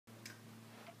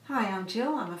Hi, I'm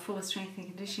Jill. I'm a Fulla strength and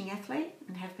conditioning athlete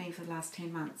and have been for the last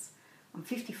 10 months. I'm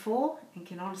 54 and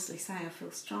can honestly say I feel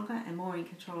stronger and more in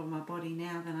control of my body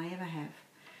now than I ever have.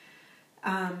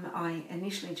 I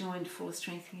initially joined Fulla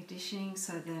strength and conditioning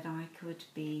so that I could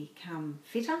become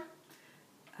fitter,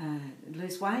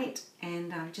 lose weight,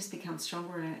 and just become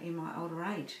stronger in my older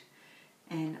age.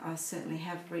 And I certainly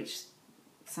have reached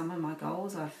some of my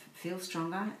goals. I feel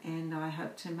stronger and I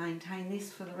hope to maintain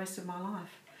this for the rest of my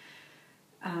life.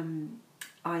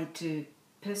 I do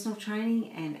personal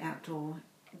training and outdoor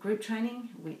group training,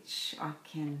 which I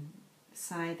can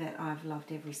say that I've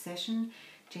loved every session.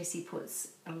 Jesse puts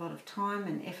a lot of time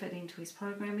and effort into his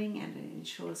programming and it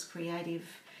ensures creative,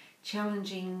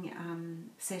 challenging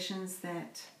sessions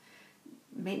that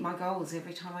meet my goals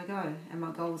every time I go. And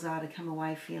my goals are to come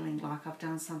away feeling like I've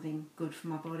done something good for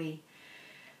my body.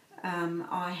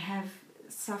 I have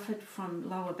suffered from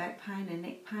lower back pain and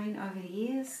neck pain over the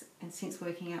years, and since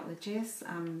working out with Jess,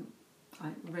 I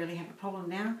really have a problem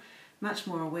now. Much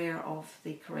more aware of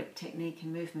the correct technique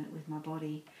and movement with my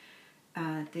body.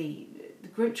 The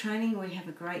group training, we have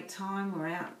a great time. We're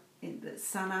out in the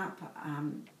sun up,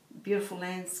 beautiful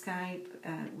landscape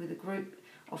with a group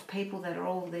of people that are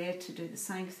all there to do the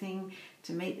same thing,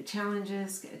 to meet the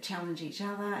challenges, challenge each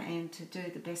other, and to do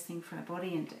the best thing for our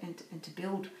body and to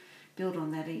build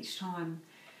on that each time.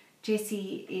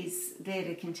 Jesse is there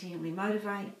to continually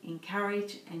motivate,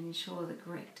 encourage and ensure the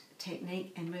correct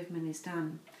technique and movement is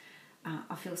done.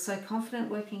 I feel so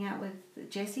confident working out with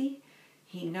Jesse.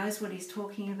 He knows what he's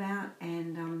talking about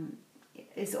and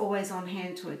is always on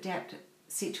hand to adapt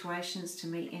situations to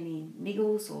meet any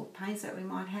niggles or pains that we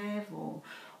might have, or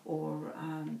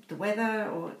the weather,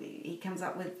 or he comes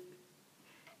up with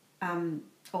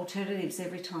alternatives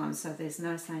every time, so there's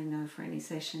no saying no for any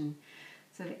session.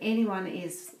 So if anyone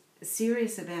is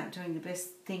serious about doing the best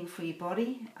thing for your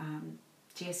body,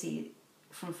 Jesse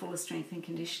from Fulla Strength and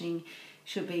Conditioning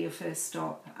should be your first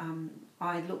stop.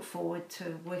 I look forward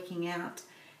to working out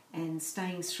and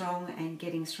staying strong and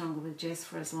getting stronger with Jess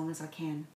for as long as I can.